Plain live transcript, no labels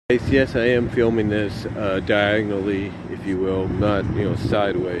Yes, I am filming this diagonally, if you will, not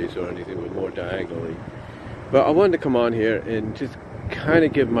sideways or anything, but more diagonally. But I wanted to come on here and just kind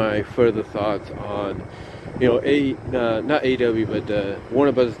of give my further thoughts on, not AEW, but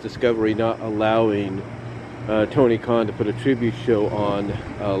Warner Brothers Discovery not allowing Tony Khan to put a tribute show on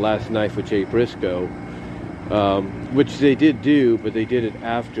last night for Jay Briscoe, which they did do, but they did it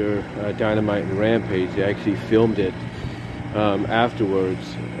after Dynamite and Rampage. They actually filmed it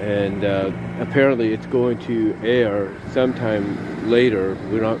afterwards, and apparently it's going to air sometime later.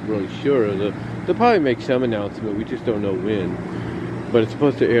 We're not really sure. They'll probably make some announcement, we just don't know when, but it's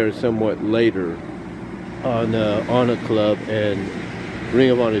supposed to air somewhat later on Honor Club and Ring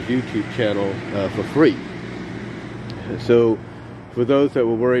of Honor's YouTube channel for free. So for those that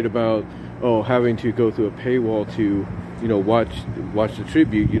were worried about having to go through a paywall to watch the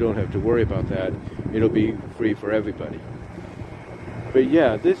tribute, you don't have to worry about that. It'll be free for everybody. But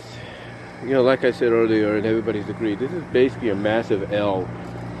yeah, this, like I said earlier, and everybody's agreed, this is basically a massive L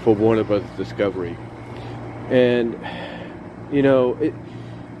for Warner Brothers Discovery. And, it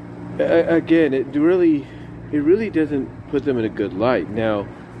really doesn't put them in a good light. Now,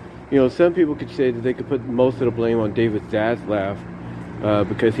 some people could say that they could put most of the blame on David Zaslav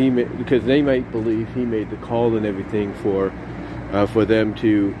because they might believe he made the call and everything for them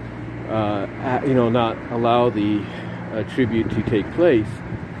to, not allow the tribute to take place.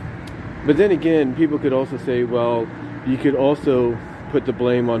 But then again, people could also say, well, you could also put the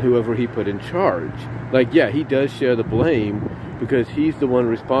blame on whoever he put in charge. Like, yeah, he does share the blame because he's the one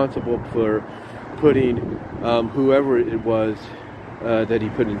responsible for putting whoever it was that he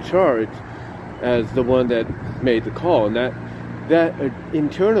put in charge as the one that made the call. And that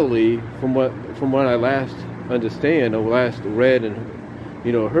internally, from what I last understand or last read and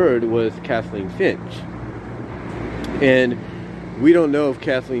heard, was Kathleen Finch. And we don't know if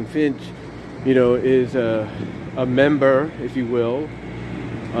Kathleen Finch, is a member, if you will,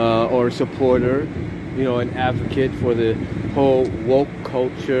 or a supporter, an advocate for the whole woke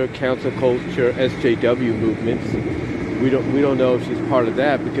culture, cancel culture, SJW movements. We don't know if she's part of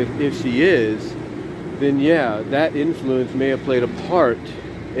that, because if she is, then yeah, that influence may have played a part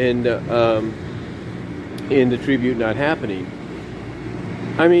in the tribute not happening.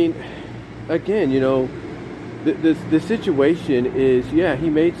 I mean, again, the situation is, yeah, he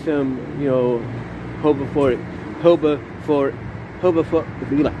made some,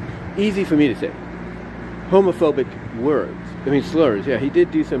 easy for me to say, homophobic words. Slurs. Yeah, he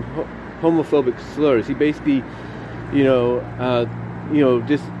did do some homophobic slurs. He basically,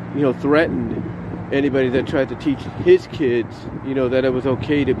 threatened anybody that tried to teach his kids, that it was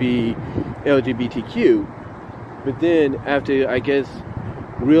okay to be LGBTQ. But then after, I guess,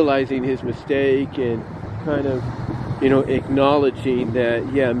 realizing his mistake and kind of, acknowledging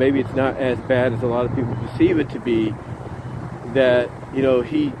that, yeah, maybe it's not as bad as a lot of people perceive it to be, that,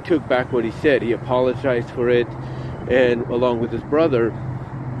 he took back what he said. He apologized for it, and along with his brother,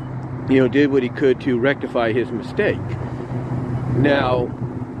 did what he could to rectify his mistake. Now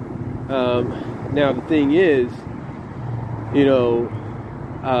the thing is,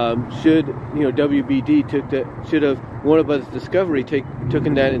 should WBD should have Warner Brothers Discovery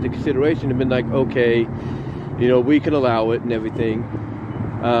taken that into consideration and been like, okay, we can allow it and everything.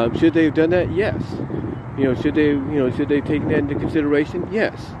 Should they have done that? Yes. Should they have taken that into consideration?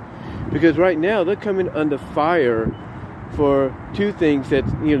 Yes. Because right now they're coming under fire for two things that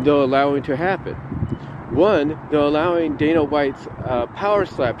they're allowing to happen. One, they're allowing Dana White's Power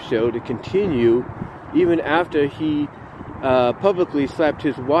Slap show to continue even after he publicly slapped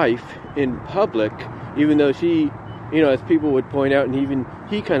his wife in public, even though she, as people would point out, and even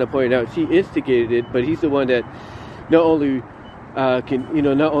he kind of pointed out, she instigated it, but he's the one that not only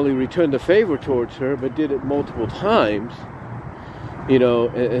not only returned the favor towards her, but did it multiple times,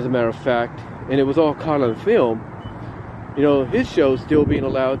 as a matter of fact, and it was all caught on film. His show's still being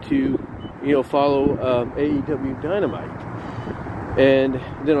allowed to, follow AEW Dynamite. And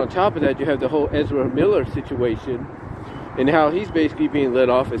then on top of that, you have the whole Ezra Miller situation, and how he's basically being let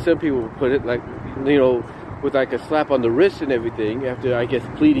off, and some people would put it like, with like a slap on the wrist and everything, after, I guess,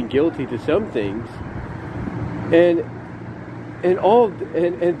 pleading guilty to some things. And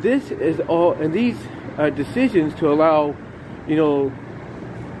this is all, and these decisions to allow,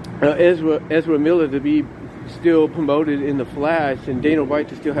 Ezra Miller to be still promoted in the Flash and Dana White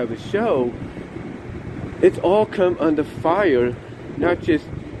to still have a show, it's all come under fire, not just,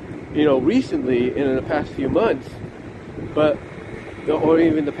 recently in the past few months, but, or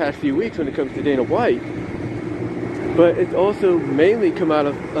even the past few weeks when it comes to Dana White, but it's also mainly come out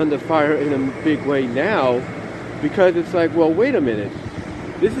of under fire in a big way now, because it's like, well, wait a minute,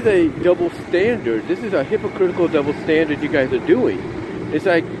 this is a double standard. This is a hypocritical double standard you guys are doing. It's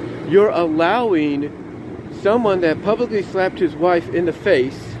like you're allowing someone that publicly slapped his wife in the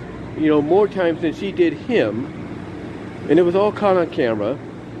face, you know, more times than she did him, and it was all caught on camera,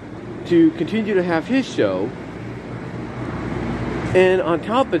 to continue to have his show. And on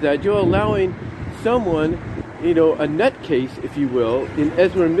top of that, you're allowing someone, you know, a nutcase, if you will, in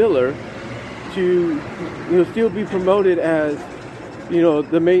Ezra Miller to, you know, still be promoted as, you know,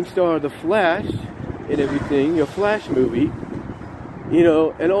 the main star of The Flash and everything, your Flash movie, you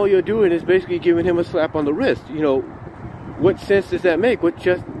know, and all you're doing is basically giving him a slap on the wrist. You know, what sense does that make?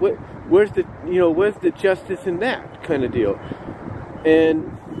 Where's the justice in that kind of deal?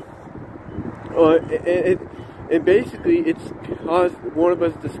 And basically it's caused Warner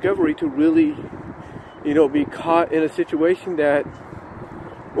Bros. Discovery to really, you know, be caught in a situation that,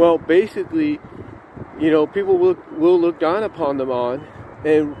 well, basically, you know, people will look down upon them on,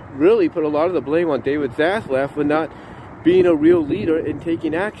 and really put a lot of the blame on David Zaslav for not being a real leader and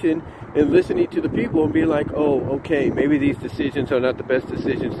taking action and listening to the people and being like, oh, okay, maybe these decisions are not the best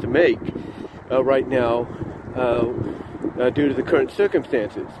decisions to make right now due to the current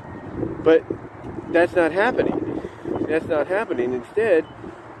circumstances. But that's not happening. That's not happening. Instead,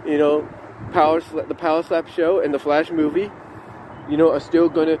 you know, the Power Slap show and the Flash movie, you know, are still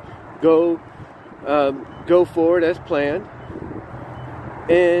going to go forward as planned.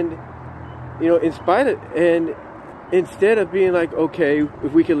 And, you know, instead of being like, okay,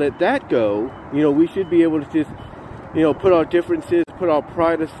 if we can let that go, you know, we should be able to just, you know, put our differences, put our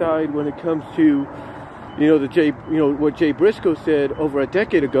pride aside when it comes to, you know, what Jay Briscoe said over a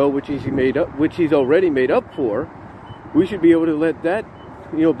decade ago, which he's already made up for. We should be able to let that,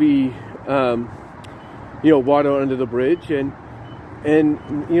 you know, be, you know, water under the bridge and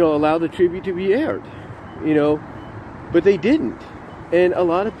you know, allow the tribute to be aired, you know, but they didn't. And a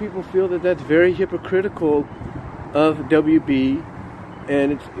lot of people feel that that's very hypocritical of WB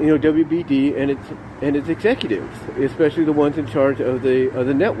and its, you know, WBD and its executives, especially the ones in charge of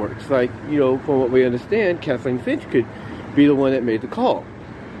the networks. Like, you know, from what we understand, Kathleen Finch could be the one that made the call.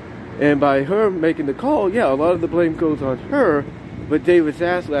 And by her making the call, yeah, a lot of the blame goes on her, but David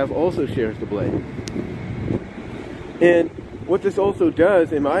Zaslav also shares the blame. And what this also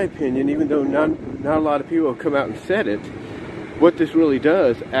does, in my opinion, even though not a lot of people have come out and said it, what this really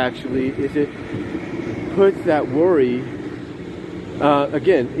does, actually, is it puts that worry,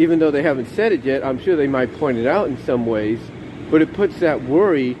 again, even though they haven't said it yet, I'm sure they might point it out in some ways, but it puts that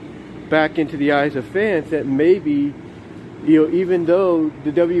worry back into the eyes of fans that maybe, you know, even though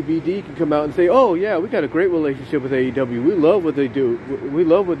the WBD can come out and say, oh yeah, we got a great relationship with AEW, we love what they do, we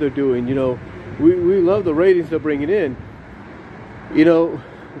love what they're doing, you know, we love the ratings they're bringing in, you know,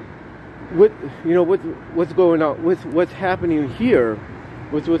 what's going on with what's happening here,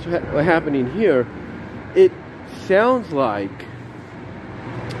 happening here, it sounds like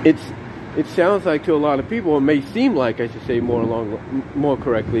to a lot of people, it may seem like, I should say more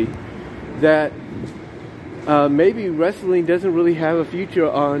correctly, that maybe wrestling doesn't really have a future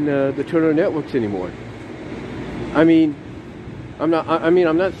on the Turner networks anymore. I mean, I'm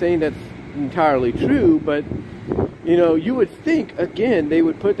not saying that's entirely true, but you know, you would think, again, they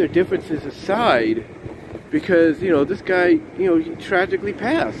would put their differences aside because, you know, this guy, you know, he tragically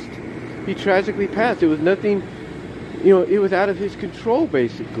passed. It was nothing, you know, it was out of his control,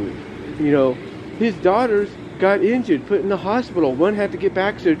 basically. You know, his daughters got injured, put in the hospital. One had to get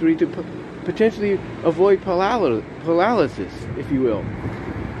back surgery to potentially avoid paralysis, if you will.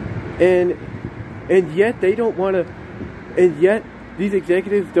 And yet they don't want to, and yet these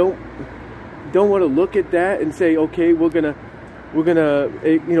executives don't want to look at that and say, okay, we're gonna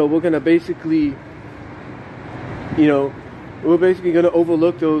basically, you know, we're basically gonna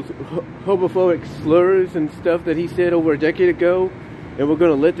overlook those homophobic slurs and stuff that he said over a decade ago, and we're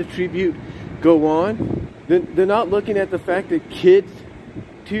gonna let the tribute go on. They're not looking at the fact that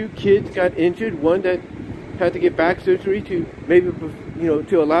two kids got injured, one that had to get back surgery to maybe, you know,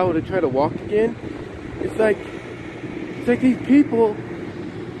 to allow her to try to walk again. It's like these people,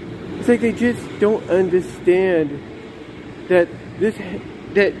 it's like they just don't understand that this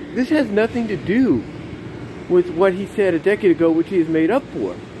has nothing to do with what he said a decade ago, which he has made up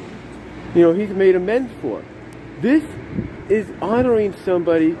for. You know, he's made amends for. This is honoring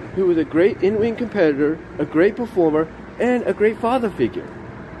somebody who was a great in-ring competitor, a great performer, and a great father figure.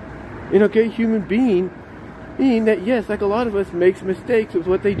 And a great human being, meaning that, yes, like a lot of us, makes mistakes with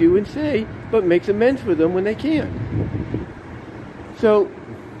what they do and say, but makes amends for them when they can. So,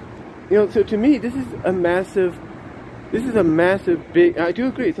 you know, so to me, this is a massive big, I do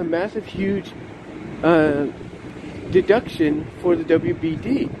agree, it's a massive, huge deduction for the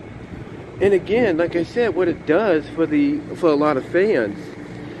WBD. And again, like I said, what it does for a lot of fans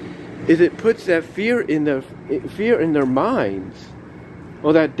is it puts that fear in their minds,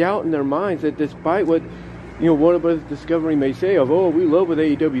 or that doubt in their minds, that despite what Warner Brothers Discovery may say of, oh, we love what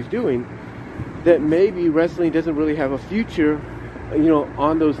AEW is doing, that maybe wrestling doesn't really have a future,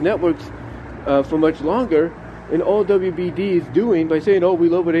 on those networks for much longer. And all WBD is doing by saying, oh, we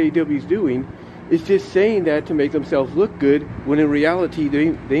love what AEW is doing, is just saying that to make themselves look good, when in reality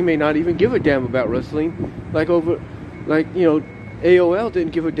they may not even give a damn about wrestling, like AOL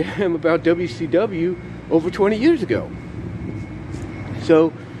didn't give a damn about WCW over 20 years ago.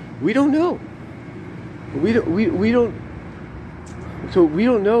 So we don't know. We don't know. So we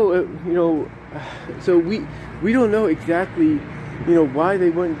don't know exactly, why they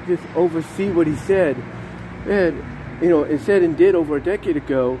wouldn't just oversee what he said, and said and did over a decade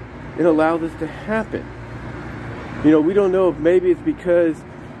ago, and allow this to happen. We don't know if maybe it's because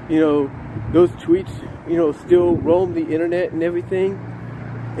those tweets still roam the internet and everything,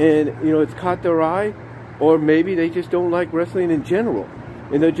 and it's caught their eye, or maybe they just don't like wrestling in general,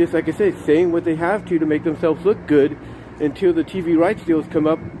 and they're just, like I said, saying what they have to make themselves look good until the TV rights deals come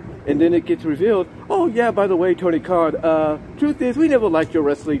up, and then it gets revealed, oh yeah, by the way, Tony Khan, truth is, we never liked your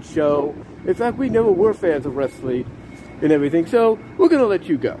wrestling show. In fact, we never were fans of wrestling and everything, so we're gonna let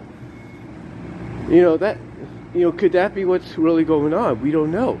you go. Could that be what's really going on? We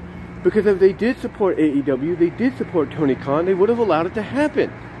don't know. Because if they did support AEW, they did support Tony Khan, they would have allowed it to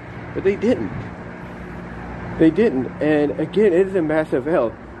happen. But they didn't. They didn't. And again, it is a massive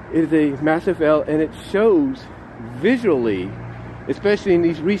L. It is a massive L, and it shows visually, especially in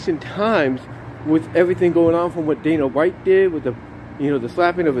these recent times, with everything going on from what Dana White did with the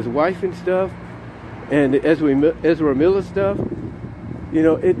slapping of his wife and stuff, and the Ezra Miller stuff.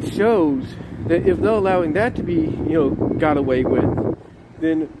 It shows that if they're allowing that to be, got away with,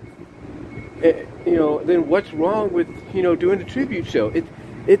 then what's wrong with, doing the tribute show?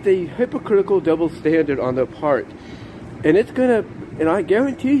 It's a hypocritical double standard on their part, and I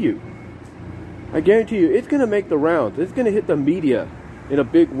guarantee you, it's gonna make the rounds. It's gonna hit the media in a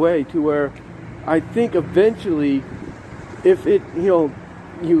big way, to where I think eventually, if it, you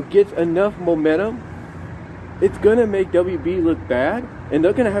get enough momentum, it's gonna make WB look bad, and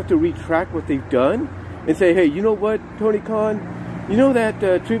they're gonna have to retract what they've done and say, hey, you know what, Tony Khan, that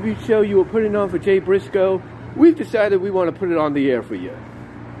tribute show you were putting on for Jay Briscoe, we've decided we want to put it on the air for you.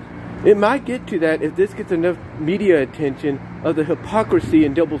 It might get to that if this gets enough media attention of the hypocrisy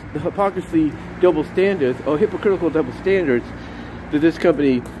double standards, or hypocritical double standards, that this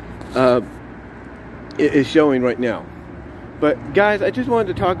company is showing right now. But guys, I just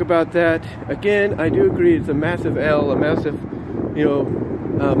wanted to talk about that. Again, I do agree it's a massive L, massive L,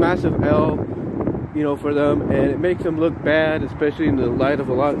 for them, and it makes them look bad, especially in light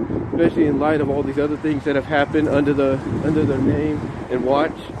of all these other things that have happened under their name and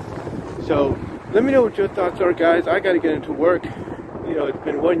watch. So let me know what your thoughts are, guys. I got to get into work. It's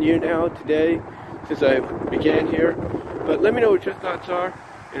been 1 year now today since I began here. But let me know what your thoughts are.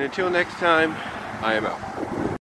 And until next time, I am out.